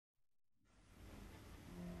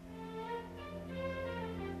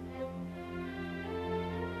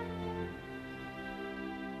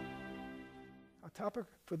topic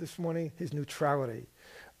for this morning is neutrality.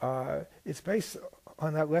 It's based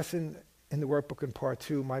on that lesson in the workbook in part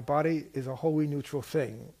 2. My body is a wholly neutral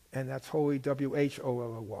thing, and that's wholly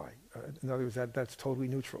W-H-O-L-L-Y. In other words, that's totally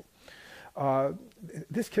neutral.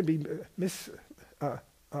 This can be mistaken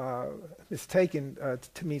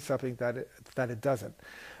to mean something that it doesn't.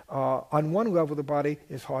 On one level, the body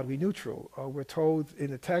is hardly neutral. We're told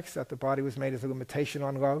in the text that the body was made as a limitation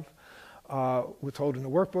on love. We're told in the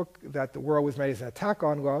workbook that the world was made as an attack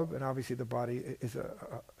on love, and obviously the body is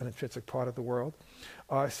an intrinsic part of the world.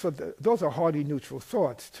 Those are hardly neutral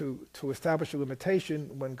thoughts, to establish a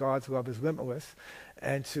limitation when God's love is limitless,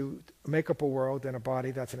 and to make up a world and a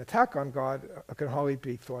body that's an attack on God can hardly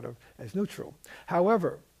be thought of as neutral.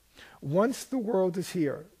 However, once the world is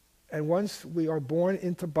here, and once we are born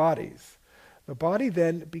into bodies, the body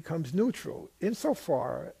then becomes neutral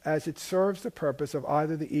insofar as it serves the purpose of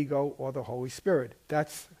either the ego or the Holy Spirit.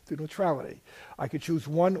 That's the neutrality. I could choose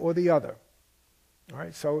one or the other. All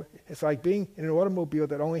right, so it's like being in an automobile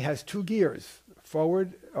that only has 2 gears,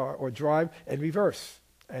 forward or drive and reverse.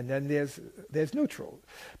 And then there's neutral.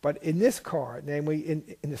 But in this car, namely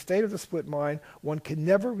in the state of the split mind, one can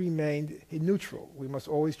never remain in neutral. We must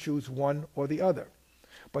always choose one or the other.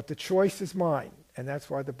 But the choice is mine, and that's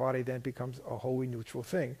why the body then becomes a wholly neutral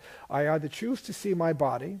thing. I either choose to see my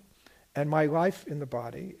body and my life in the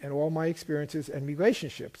body and all my experiences and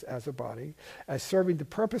relationships as a body as serving the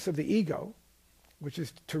purpose of the ego, which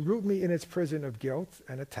is to root me in its prison of guilt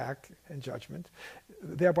and attack and judgment,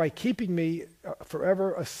 thereby keeping me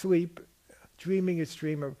forever asleep, dreaming its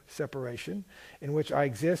dream of separation, in which I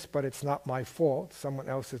exist, but it's not my fault. Someone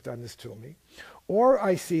else has done this to me. Or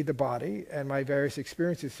I see the body and my various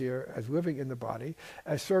experiences here as living in the body,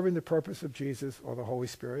 as serving the purpose of Jesus or the Holy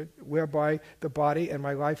Spirit, whereby the body and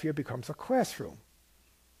my life here becomes a classroom,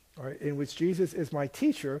 all right, in which Jesus is my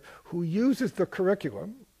teacher who uses the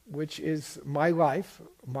curriculum, which is my life,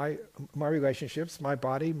 my relationships, my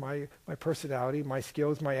body, my personality, my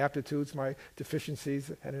skills, my aptitudes, my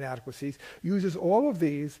deficiencies and inadequacies, uses all of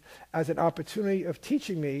these as an opportunity of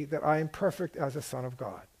teaching me that I am perfect as a son of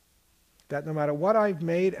God. That no matter what I've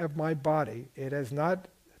made of my body, it has not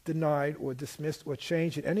denied or dismissed or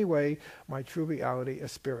changed in any way my true reality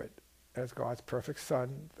as spirit, as God's perfect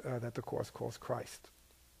Son that the Course calls Christ.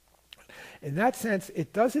 In that sense,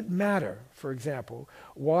 it doesn't matter, for example,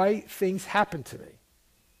 why things happen to me.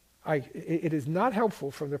 It is not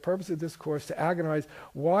helpful from the purpose of this course to agonize,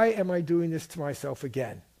 why am I doing this to myself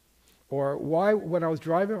again? Or why, when I was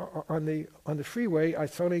driving on the freeway, I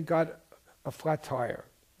suddenly got a flat tire,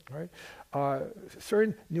 right?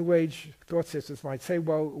 Certain New Age thought systems might say,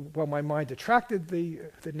 well, my mind attracted the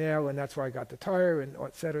nail, and that's why I got the tire, and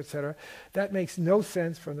et cetera, et cetera. That makes no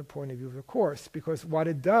sense from the point of view of the Course, because what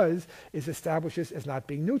it does is establish this as not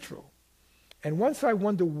being neutral. And once I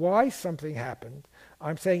wonder why something happened,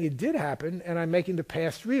 I'm saying it did happen, and I'm making the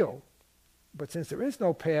past real. But since there is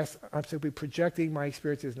no past, I'm simply projecting my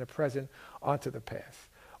experiences in the present onto the past.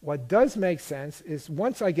 What does make sense is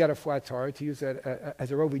once I get a flat tire, to use that as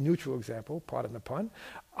a roving neutral example, pardon the pun,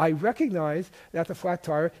 I recognize that the flat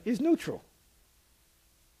tire is neutral.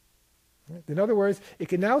 In other words, it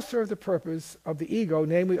can now serve the purpose of the ego,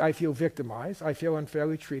 namely I feel victimized, I feel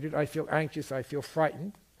unfairly treated, I feel anxious, I feel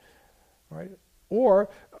frightened. Right? Or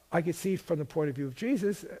I could see from the point of view of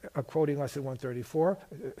Jesus, quoting lesson 34,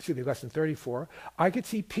 I could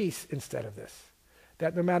see peace instead of this.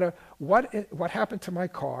 That no matter what happened to my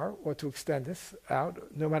car, or to extend this out,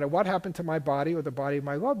 no matter what happened to my body or the body of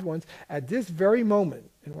my loved ones, at this very moment,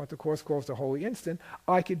 in what the Course calls the holy instant,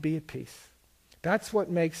 I could be at peace. That's what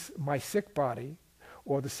makes my sick body,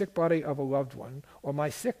 or the sick body of a loved one, or my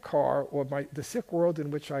sick car, or the sick world in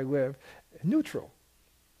which I live, neutral.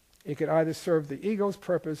 It could either serve the ego's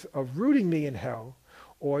purpose of rooting me in hell,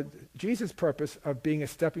 or Jesus' purpose of being a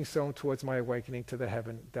stepping stone towards my awakening to the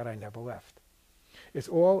heaven that I never left. It's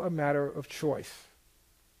all a matter of choice.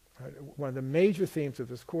 Right? One of the major themes of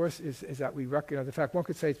this course is that we recognize, in fact, one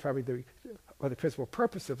could say it's probably the principal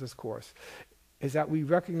purpose of this course, is that we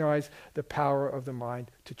recognize the power of the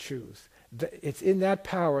mind to choose. It's in that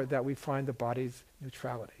power that we find the body's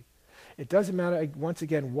neutrality. It doesn't matter, once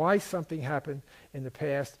again, why something happened in the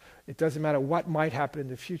past. It doesn't matter what might happen in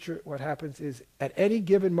the future. What happens is, at any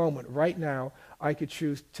given moment, right now, I could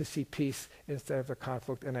choose to see peace instead of the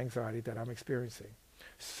conflict and anxiety that I'm experiencing.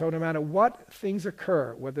 So no matter what things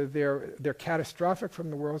occur, whether they're catastrophic from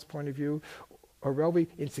the world's point of view or really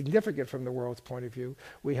insignificant from the world's point of view,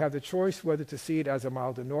 we have the choice whether to see it as a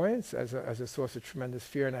mild annoyance, as a source of tremendous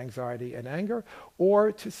fear and anxiety and anger,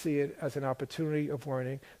 or to see it as an opportunity of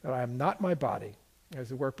learning that I am not my body, As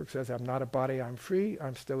the workbook says, I'm not a body, I'm free,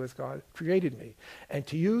 I'm still as God created me. And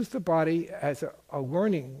to use the body as a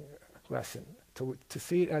learning lesson, to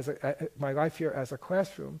see it as my life here as a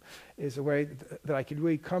classroom, is a way that I can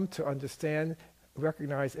really come to understand,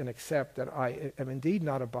 recognize, and accept that I am indeed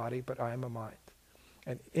not a body, but I am a mind.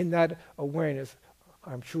 And in that awareness,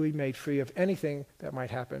 I'm truly made free of anything that might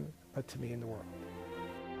happen to me in the world.